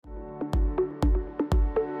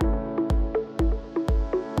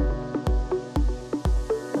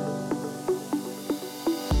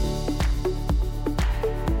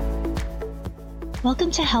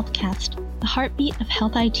Welcome to HealthCast, the heartbeat of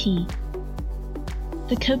health IT.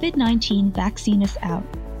 The COVID-19 vaccine is out,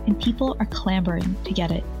 and people are clamoring to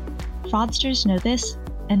get it. Fraudsters know this,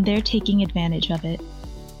 and they're taking advantage of it.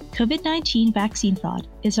 COVID-19 vaccine fraud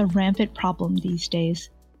is a rampant problem these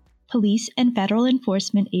days. Police and federal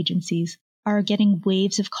enforcement agencies are getting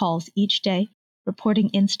waves of calls each day reporting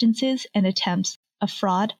instances and attempts of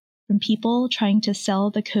fraud from people trying to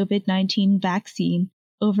sell the COVID-19 vaccine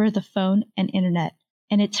over the phone and internet,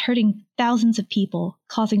 and it's hurting thousands of people,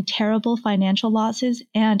 causing terrible financial losses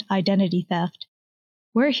and identity theft.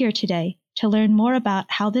 We're here today to learn more about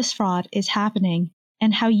how this fraud is happening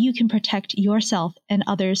and how you can protect yourself and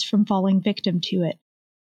others from falling victim to it.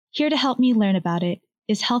 Here to help me learn about it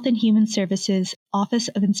is Health and Human Services Office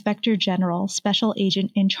of Inspector General Special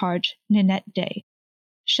Agent in Charge, Nanette Day.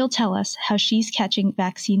 She'll tell us how she's catching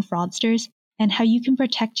vaccine fraudsters and how you can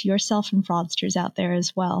protect yourself from fraudsters out there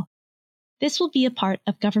as well. This will be a part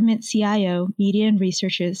of Government CIO Media and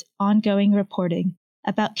Research's ongoing reporting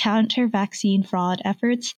about counter-vaccine fraud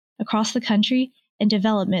efforts across the country and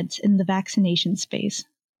developments in the vaccination space.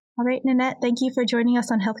 All right, Nanette, thank you for joining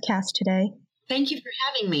us on HealthCast today. Thank you for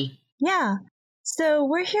having me. Yeah. So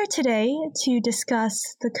we're here today to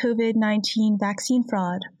discuss the COVID-19 vaccine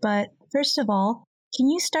fraud. But first of all, can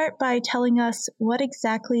you start by telling us what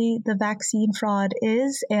exactly the vaccine fraud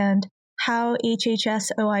is and how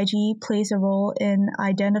HHS OIG plays a role in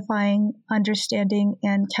identifying, understanding,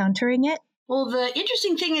 and countering it? Well, the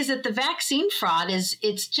interesting thing is that the vaccine fraud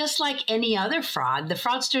it's just like any other fraud. The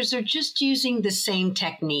fraudsters are just using the same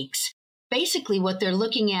techniques. Basically, what they're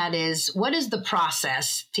looking at is what is the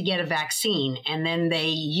process to get a vaccine? And then they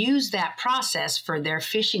use that process for their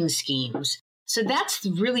phishing schemes. So that's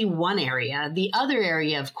really one area. The other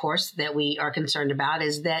area, of course, that we are concerned about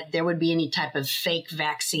is that there would be any type of fake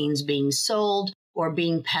vaccines being sold or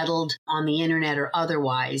being peddled on the internet or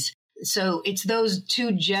otherwise. So it's those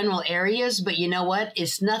two general areas, but you know what?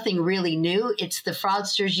 It's nothing really new. It's the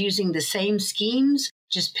fraudsters using the same schemes,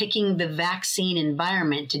 just picking the vaccine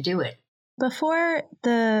environment to do it. Before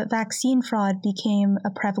the vaccine fraud became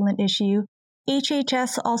a prevalent issue,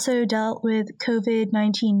 HHS also dealt with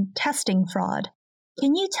COVID-19 testing fraud.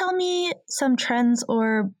 Can you tell me some trends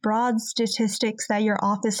or broad statistics that your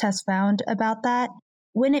office has found about that,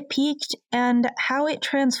 when it peaked, and how it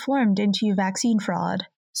transformed into vaccine fraud?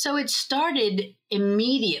 So it started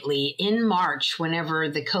immediately in March. Whenever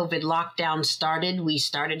the COVID lockdown started, we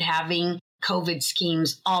started having COVID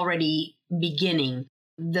schemes already beginning.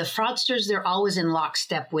 The fraudsters, they're always in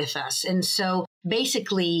lockstep with us. And so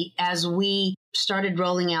basically, as we started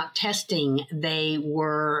rolling out testing, they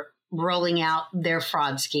were rolling out their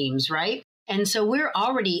fraud schemes, right? And so we're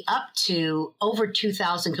already up to over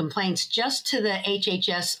 2,000 complaints just to the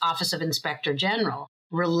HHS Office of Inspector General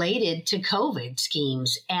related to COVID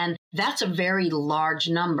schemes. And that's a very large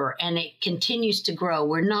number, and it continues to grow.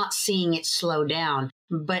 We're not seeing it slow down.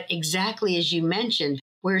 But exactly as you mentioned,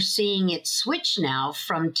 we're seeing it switch now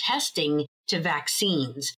from testing to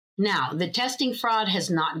vaccines. Now, the testing fraud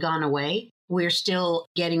has not gone away. We're still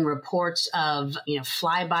getting reports of,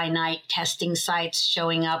 fly-by-night testing sites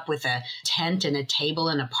showing up with a tent and a table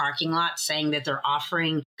in a parking lot saying that they're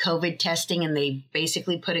offering COVID testing, and they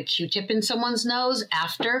basically put a Q-tip in someone's nose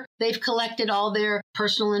after they've collected all their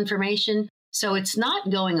personal information. So it's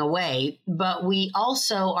not going away, but we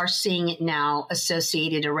also are seeing it now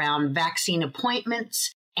associated around vaccine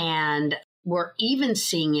appointments, and we're even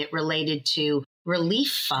seeing it related to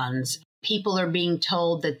relief funds. People are being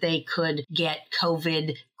told that they could get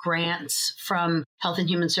COVID grants from Health and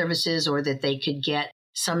Human Services, or that they could get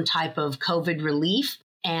some type of COVID relief,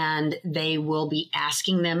 and they will be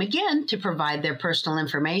asking them again to provide their personal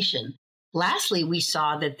information. Lastly, we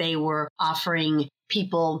saw that they were offering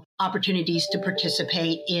people opportunities to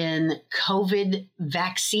participate in COVID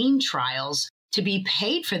vaccine trials to be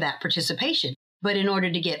paid for that participation. But in order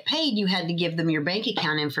to get paid, you had to give them your bank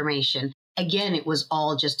account information. Again, it was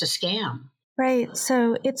all just a scam. Right.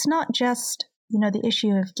 So it's not just, the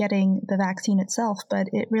issue of getting the vaccine itself, but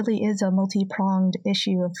it really is a multi-pronged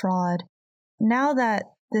issue of fraud. Now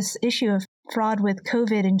that this issue of fraud with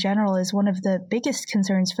COVID in general is one of the biggest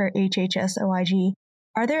concerns for HHS OIG,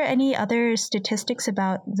 are there any other statistics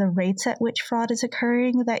about the rates at which fraud is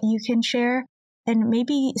occurring that you can share? And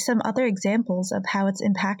maybe some other examples of how it's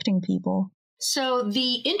impacting people? So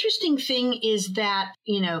the interesting thing is that,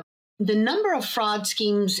 the number of fraud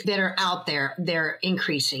schemes that are out there, they're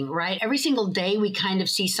increasing, right? Every single day we kind of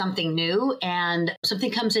see something new and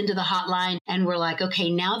something comes into the hotline and we're like, okay,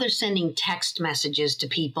 now they're sending text messages to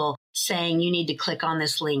people saying you need to click on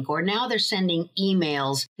this link, or now they're sending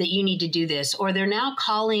emails that you need to do this, or they're now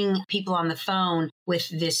calling people on the phone with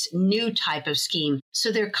this new type of scheme.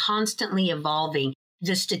 So they're constantly evolving.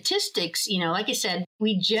 The statistics, like I said,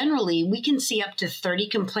 we can see up to 30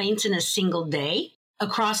 complaints in a single day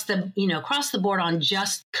across the board on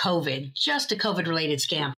just a COVID related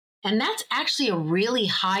scam. And that's actually a really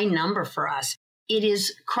high number for us. It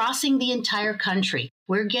is crossing the entire country.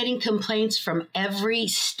 We're getting complaints from every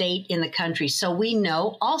state in the country. So we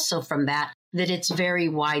know also from that it's very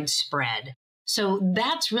widespread. So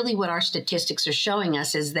that's really what our statistics are showing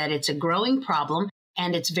us, is that it's a growing problem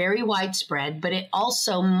and it's very widespread, but it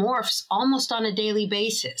also morphs almost on a daily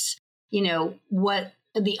basis. What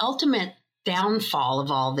the ultimate downfall of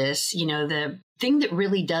all this, the thing that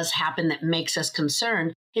really does happen that makes us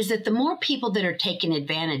concerned is that the more people that are taken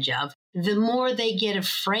advantage of, the more they get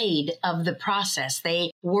afraid of the process.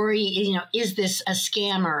 They worry, is this a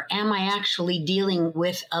scam, or am I actually dealing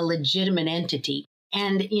with a legitimate entity?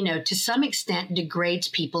 And, to some extent degrades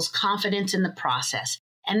people's confidence in the process.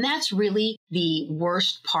 And that's really the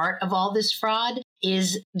worst part of all this fraud,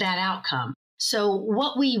 is that outcome. So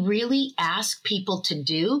what we really ask people to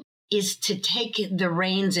do is to take the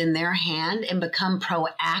reins in their hand and become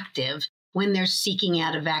proactive when they're seeking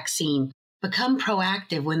out a vaccine, become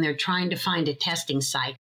proactive when they're trying to find a testing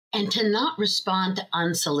site, and to not respond to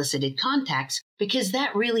unsolicited contacts, because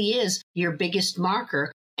that really is your biggest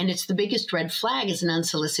marker. And it's the biggest red flag, is an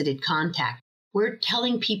unsolicited contact. We're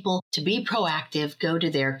telling people to be proactive, go to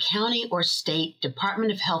their county or state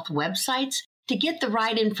Department of Health websites to get the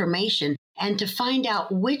right information and to find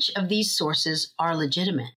out which of these sources are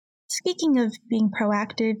legitimate. Speaking of being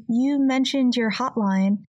proactive, you mentioned your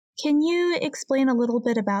hotline. Can you explain a little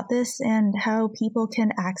bit about this and how people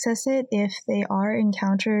can access it if they are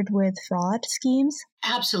encountered with fraud schemes?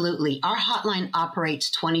 Absolutely. Our hotline operates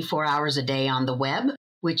 24 hours a day on the web,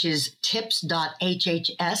 which is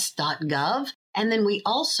tips.hhs.gov. And then we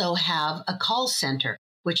also have a call center,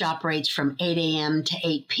 which operates from 8 a.m. to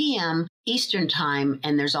 8 p.m. Eastern Time.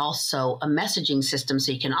 And there's also a messaging system,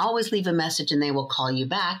 so you can always leave a message and they will call you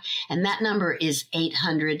back. And that number is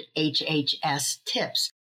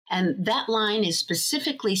 800-HHS-TIPS. And that line is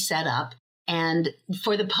specifically set up and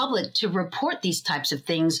for the public to report these types of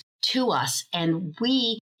things to us. And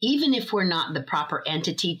we, even if we're not the proper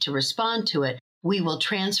entity to respond to it, we will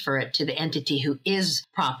transfer it to the entity who is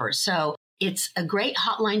proper. So it's a great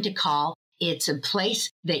hotline to call. It's a place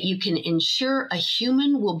that you can ensure a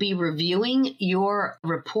human will be reviewing your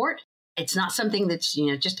report. It's not something that's,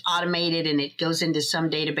 just automated and it goes into some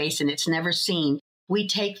database and it's never seen. We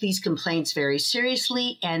take these complaints very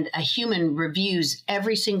seriously, and a human reviews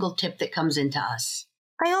every single tip that comes into us.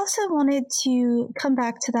 I also wanted to come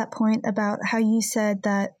back to that point about how you said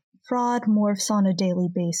that fraud morphs on a daily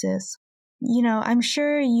basis. I'm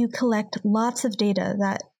sure you collect lots of data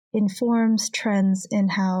that informs trends in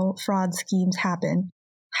how fraud schemes happen.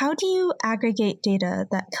 How do you aggregate data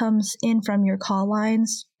that comes in from your call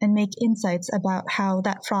lines and make insights about how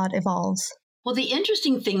that fraud evolves? Well, the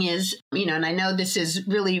interesting thing is, and I know this is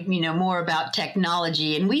really, more about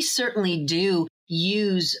technology, and we certainly do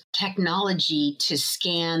use technology to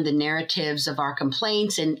scan the narratives of our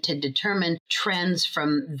complaints and to determine trends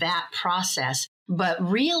from that process. But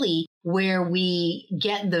really, where we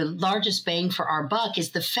get the largest bang for our buck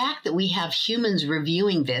is the fact that we have humans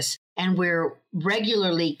reviewing this, and we're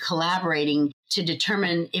regularly collaborating to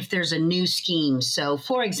determine if there's a new scheme. So,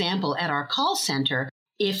 for example, at our call center,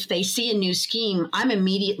 if they see a new scheme, I'm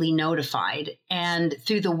immediately notified. And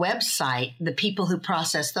through the website, the people who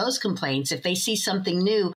process those complaints, if they see something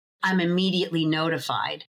new, I'm immediately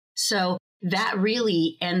notified. So that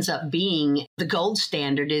really ends up being the gold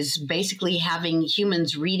standard, is basically having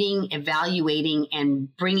humans reading, evaluating,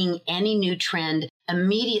 and bringing any new trend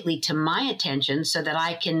immediately to my attention so that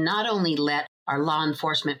I can not only let our law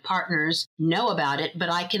enforcement partners know about it,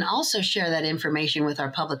 but I can also share that information with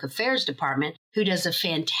our public affairs department, who does a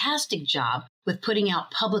fantastic job with putting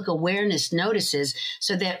out public awareness notices,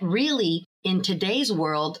 so that really in today's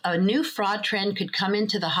world, a new fraud trend could come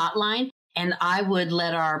into the hotline and I would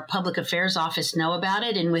let our public affairs office know about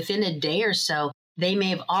it. And within a day or so, they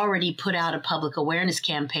may have already put out a public awareness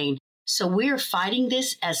campaign. So we're fighting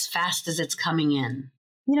this as fast as it's coming in.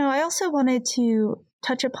 I also wanted to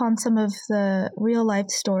touch upon some of the real life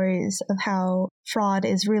stories of how fraud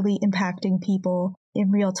is really impacting people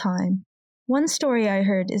in real time. One story I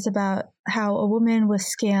heard is about how a woman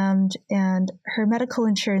was scammed and her medical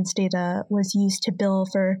insurance data was used to bill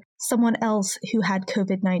for someone else who had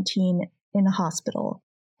COVID-19 in a hospital.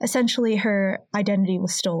 Essentially, her identity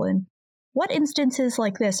was stolen. What instances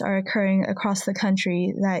like this are occurring across the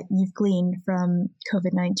country that you've gleaned from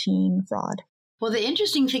COVID-19 fraud? Well, the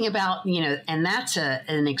interesting thing about, and that's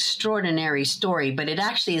an extraordinary story, but it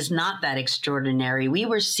actually is not that extraordinary. We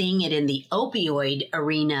were seeing it in the opioid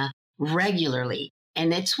arena regularly.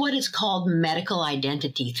 And it's what is called medical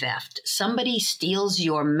identity theft. Somebody steals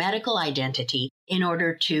your medical identity in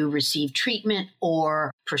order to receive treatment or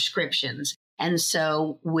prescriptions. And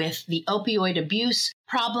so with the opioid abuse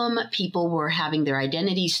problem, people were having their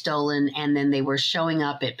identity stolen, and then they were showing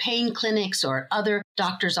up at pain clinics or other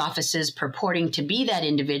doctors' offices purporting to be that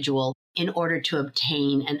individual in order to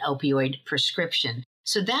obtain an opioid prescription.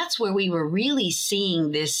 So that's where we were really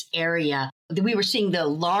seeing this area. We were seeing the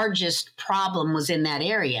largest problem was in that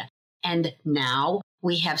area. And now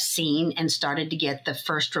we have seen and started to get the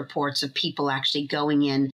first reports of people actually going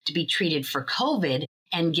in to be treated for COVID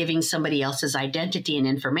and giving somebody else's identity and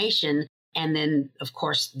information. And then, of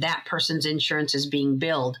course, that person's insurance is being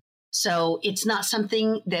billed. So it's not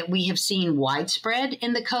something that we have seen widespread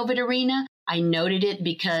in the COVID arena. I noted it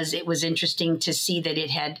because it was interesting to see that it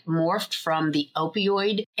had morphed from the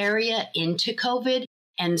opioid area into COVID.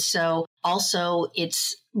 And so also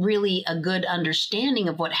it's really a good understanding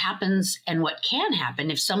of what happens and what can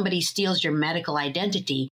happen if somebody steals your medical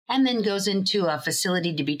identity and then goes into a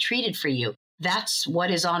facility to be treated for you. That's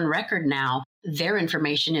what is on record now. Their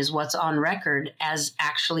information is what's on record as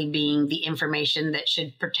actually being the information that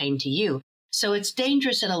should pertain to you. So it's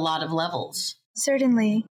dangerous at a lot of levels.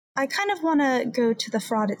 Certainly. I kind of want to go to the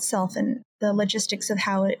fraud itself and the logistics of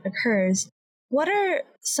how it occurs. What are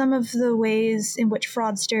some of the ways in which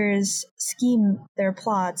fraudsters scheme their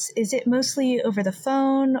plots? Is it mostly over the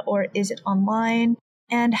phone or is it online?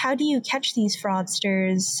 And how do you catch these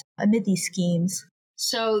fraudsters amid these schemes?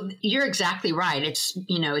 So you're exactly right. It's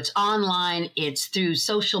online, it's through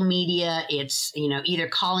social media, it's, either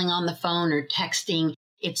calling on the phone or texting.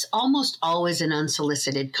 It's almost always an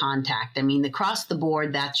unsolicited contact. I mean, across the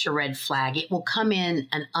board, that's your red flag. It will come in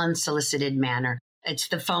an unsolicited manner. It's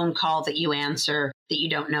the phone call that you answer that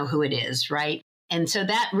you don't know who it is, right? And so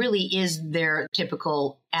that really is their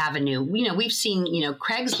typical avenue. We've seen,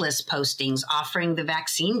 Craigslist postings offering the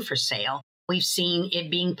vaccine for sale. We've seen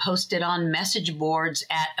it being posted on message boards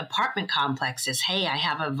at apartment complexes. Hey, I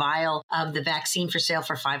have a vial of the vaccine for sale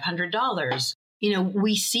for $500.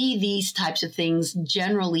 We see these types of things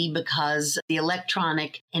generally because the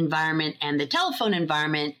electronic environment and the telephone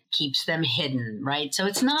environment keeps them hidden, right? So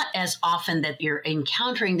it's not as often that you're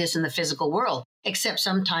encountering this in the physical world, except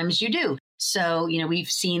sometimes you do. So, we've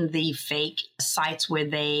seen the fake sites where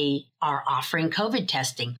they are offering COVID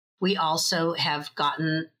testing. We also have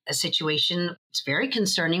gotten a situation, it's very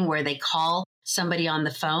concerning, where they call somebody on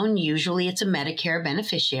the phone, usually it's a Medicare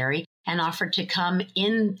beneficiary, and offer to come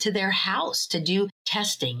into their house to do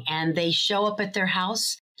testing. And they show up at their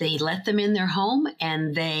house, they let them in their home,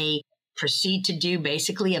 and they proceed to do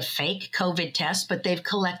basically a fake COVID test, but they've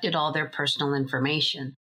collected all their personal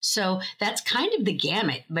information. So that's kind of the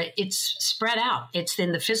gamut, but it's spread out. It's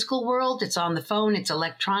in the physical world, it's on the phone, it's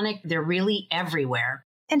electronic, they're really everywhere.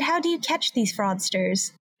 And how do you catch these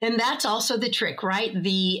fraudsters? And that's also the trick, right?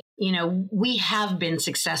 We have been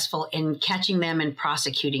successful in catching them and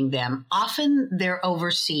prosecuting them. Often they're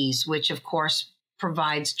overseas, which of course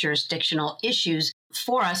provides jurisdictional issues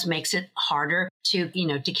for us, makes it harder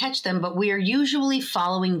to catch them. But we are usually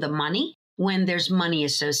following the money when there's money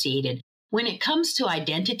associated. When it comes to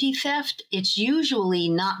identity theft, it's usually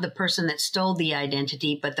not the person that stole the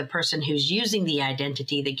identity, but the person who's using the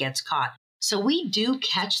identity that gets caught. So we do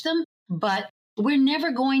catch them, but we're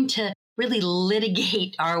never going to really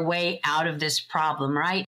litigate our way out of this problem,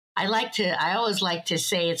 right? I always like to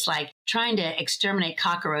say it's like trying to exterminate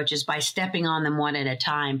cockroaches by stepping on them one at a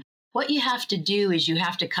time. What you have to do is you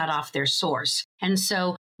have to cut off their source. And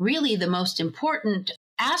so really the most important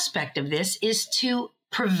aspect of this is to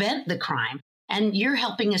prevent the crime. And you're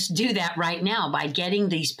helping us do that right now by getting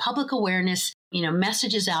these public awareness,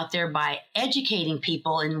 messages out there, by educating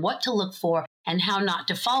people in what to look for and how not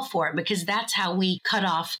to fall for it, because that's how we cut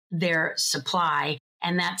off their supply.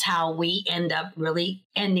 And that's how we end up really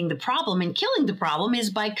ending the problem and killing the problem,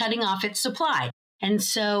 is by cutting off its supply. And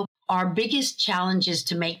so our biggest challenge is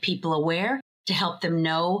to make people aware, to help them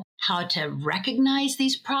know how to recognize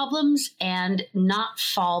these problems and not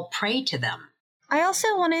fall prey to them. I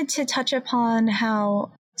also wanted to touch upon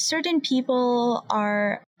how certain people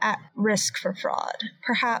are at risk for fraud?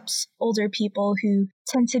 Perhaps older people who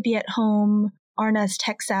tend to be at home, aren't as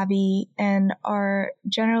tech savvy, and are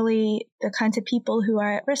generally the kinds of people who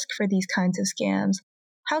are at risk for these kinds of scams.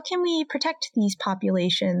 How can we protect these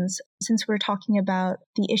populations since we're talking about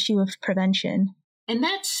the issue of prevention? And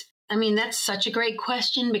that's such a great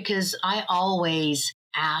question, because I always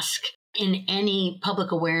ask in any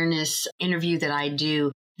public awareness interview that I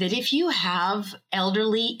do that if you have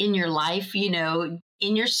elderly in your life, in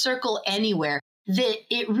your circle anywhere, that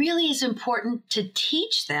it really is important to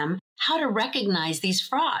teach them how to recognize these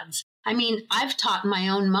frauds. I mean, I've taught my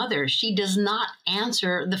own mother. She does not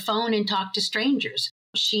answer the phone and talk to strangers.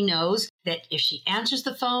 She knows that if she answers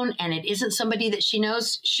the phone and it isn't somebody that she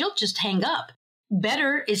knows, she'll just hang up.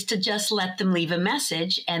 Better is to just let them leave a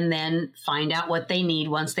message and then find out what they need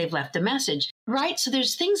once they've left a message, right? So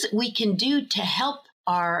there's things that we can do to help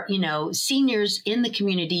our, seniors in the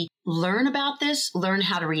community learn about this, learn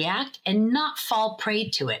how to react, and not fall prey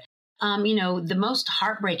to it. The most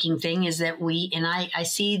heartbreaking thing is that I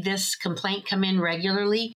see this complaint come in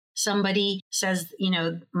regularly. Somebody says,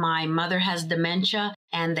 my mother has dementia,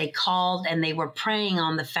 and they called and they were preying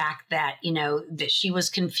on the fact that, that she was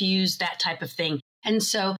confused, that type of thing. And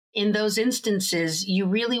so in those instances, you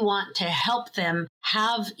really want to help them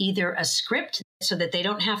have either a script so that they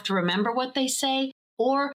don't have to remember what they say,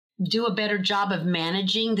 or do a better job of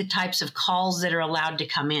managing the types of calls that are allowed to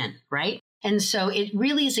come in, right? And so it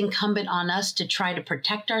really is incumbent on us to try to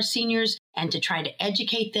protect our seniors and to try to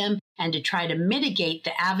educate them and to try to mitigate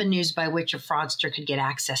the avenues by which a fraudster could get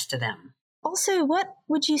access to them. Also, what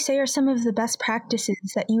would you say are some of the best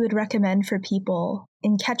practices that you would recommend for people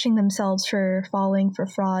in catching themselves for falling for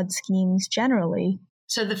fraud schemes generally?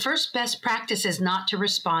 So the first best practice is not to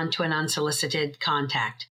respond to an unsolicited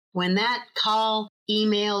contact. When that call,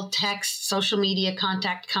 email, text, social media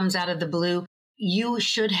contact comes out of the blue, you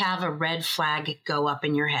should have a red flag go up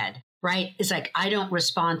in your head, right? It's like, I don't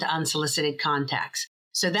respond to unsolicited contacts.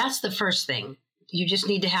 So that's the first thing. You just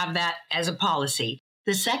need to have that as a policy.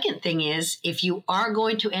 The second thing is, if you are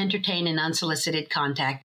going to entertain an unsolicited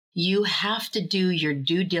contact, you have to do your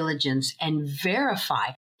due diligence and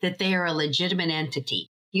verify that they are a legitimate entity.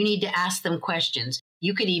 You need to ask them questions.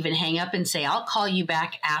 You could even hang up and say, I'll call you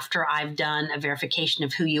back after I've done a verification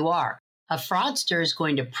of who you are. A fraudster is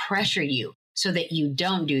going to pressure you so that you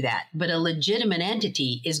don't do that, but a legitimate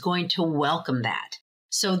entity is going to welcome that.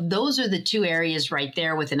 So those are the two areas right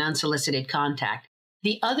there with an unsolicited contact.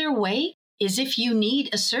 The other way is, if you need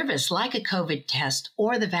a service like a COVID test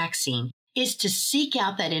or the vaccine, is to seek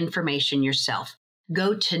out that information yourself.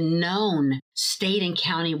 Go to known state and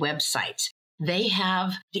county websites. They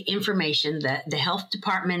have the information that the health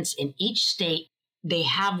departments in each state, they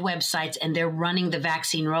have websites and they're running the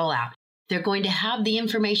vaccine rollout. They're going to have the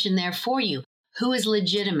information there for you. Who is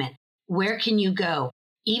legitimate? Where can you go?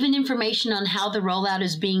 Even information on how the rollout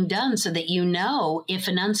is being done, so that you know if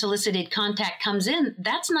an unsolicited contact comes in,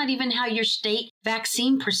 that's not even how your state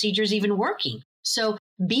vaccine procedure is even working. So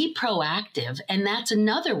be proactive. And that's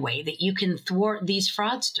another way that you can thwart these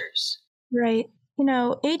fraudsters. Right.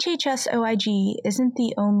 HHS OIG isn't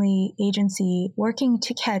the only agency working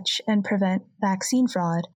to catch and prevent vaccine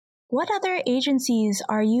fraud. What other agencies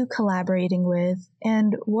are you collaborating with,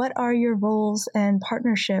 and what are your roles and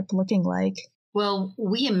partnership looking like? Well,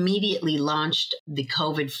 we immediately launched the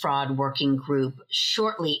COVID fraud working group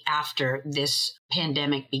shortly after this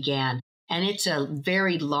pandemic began. And it's a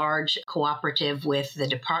very large cooperative with the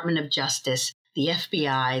Department of Justice, the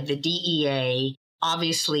FBI, the DEA.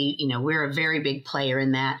 Obviously, we're a very big player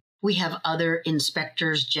in that. We have other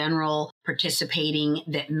inspectors general participating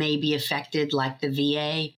that may be affected, like the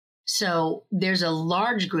VA. So there's a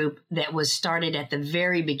large group that was started at the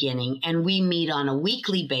very beginning, and we meet on a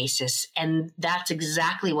weekly basis. And that's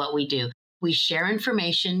exactly what we do. We share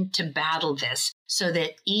information to battle this so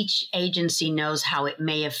that each agency knows how it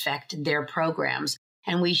may affect their programs.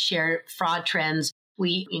 And we share fraud trends.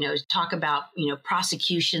 We, talk about,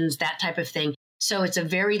 prosecutions, that type of thing. So it's a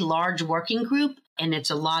very large working group, and it's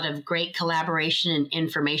a lot of great collaboration and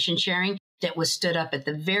information sharing that was stood up at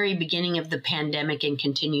the very beginning of the pandemic and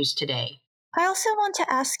continues today. I also want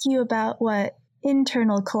to ask you about what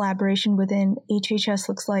internal collaboration within HHS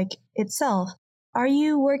looks like itself. Are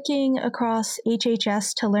you working across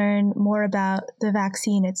HHS to learn more about the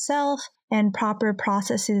vaccine itself and proper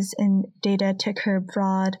processes and data to curb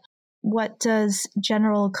fraud? What does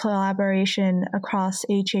general collaboration across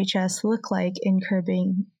HHS look like in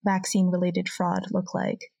curbing vaccine-related fraud look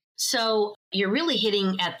like? So you're really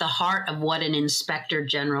hitting at the heart of what an inspector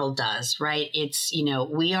general does, right? It's,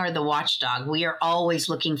 we are the watchdog. We are always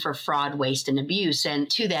looking for fraud, waste, and abuse. And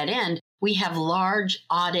to that end, We have large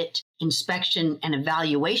audit, inspection, and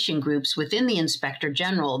evaluation groups within the Inspector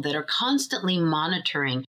General that are constantly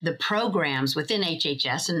monitoring the programs within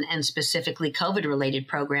HHS and specifically COVID-related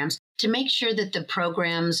programs to make sure that the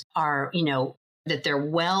programs are, that they're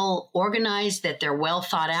well organized, that they're well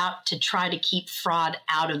thought out to try to keep fraud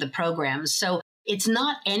out of the programs. So it's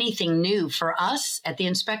not anything new for us at the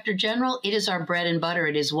Inspector General. It is our bread and butter.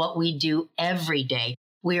 It is what we do every day.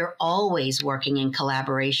 We're always working in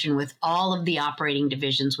collaboration with all of the operating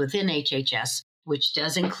divisions within HHS, which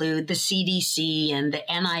does include the CDC and the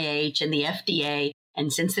NIH and the FDA.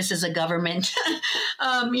 And since this is a government,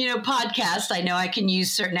 podcast, I know I can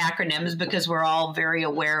use certain acronyms because we're all very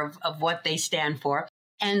aware of what they stand for.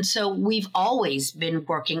 And so we've always been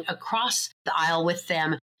working across the aisle with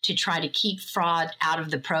them to try to keep fraud out of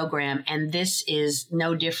the program. And this is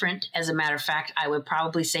no different. As a matter of fact, I would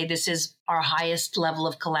probably say this is our highest level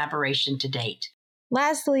of collaboration to date.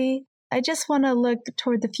 Lastly, I just want to look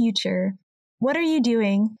toward the future. What are you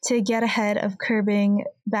doing to get ahead of curbing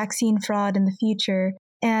vaccine fraud in the future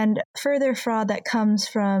and further fraud that comes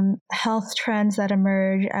from health trends that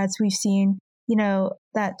emerge as we've seen,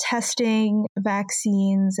 that testing,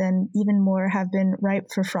 vaccines, and even more have been ripe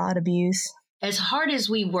for fraud abuse? As hard as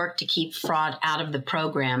we work to keep fraud out of the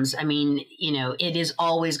programs, it is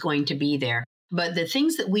always going to be there. But the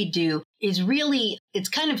things that we do is really, it's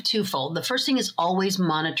kind of twofold. The first thing is always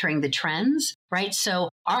monitoring the trends, right? So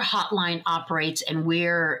our hotline operates and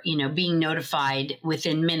we're, being notified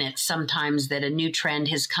within minutes sometimes that a new trend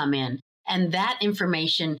has come in. And that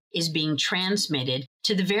information is being transmitted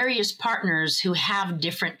to the various partners who have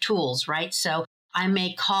different tools, right? So I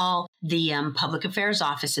may call the public affairs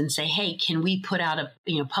office and say, hey, can we put out a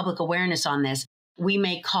public awareness on this? We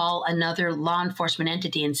may call another law enforcement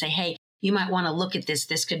entity and say, hey, you might want to look at this.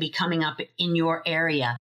 This could be coming up in your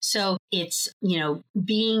area. So it's,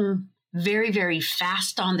 being very, very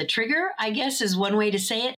fast on the trigger, I guess is one way to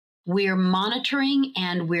say it. We're monitoring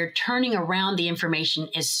and we're turning around the information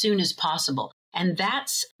as soon as possible. And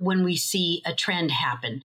that's when we see a trend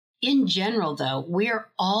happen. In general, though, we're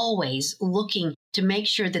always looking to make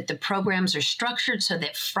sure that the programs are structured so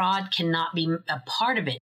that fraud cannot be a part of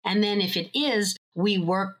it. And then if it is, we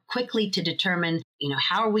work quickly to determine,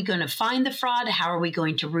 how are we going to find the fraud? How are we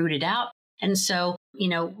going to root it out? And so,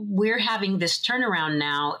 we're having this turnaround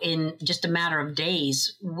now in just a matter of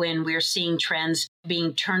days when we're seeing trends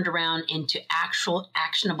being turned around into actual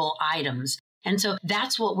actionable items. And so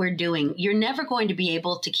that's what we're doing. You're never going to be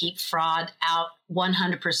able to keep fraud out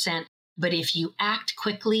 100%. But if you act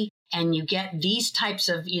quickly and you get these types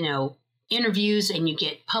of, interviews and you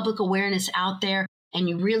get public awareness out there and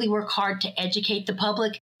you really work hard to educate the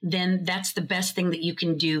public, then that's the best thing that you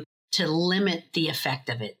can do to limit the effect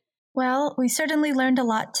of it. Well, we certainly learned a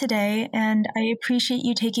lot today, and I appreciate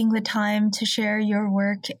you taking the time to share your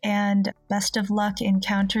work, and best of luck in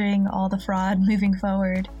countering all the fraud moving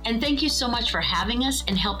forward. And thank you so much for having us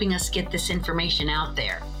and helping us get this information out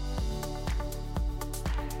there.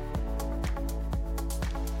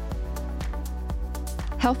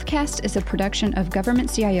 HealthCast is a production of Government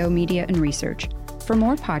CIO Media and Research. For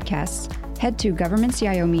more podcasts, head to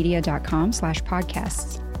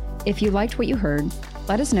governmentcio.media.com/podcasts. If you liked what you heard,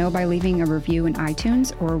 let us know by leaving a review in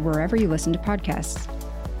iTunes or wherever you listen to podcasts.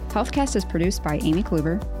 HealthCast is produced by Amy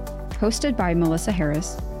Kluber, hosted by Melissa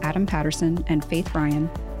Harris, Adam Patterson, and Faith Ryan.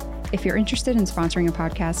 If you're interested in sponsoring a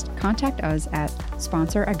podcast, contact us at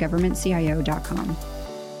sponsor@governmentcio.com.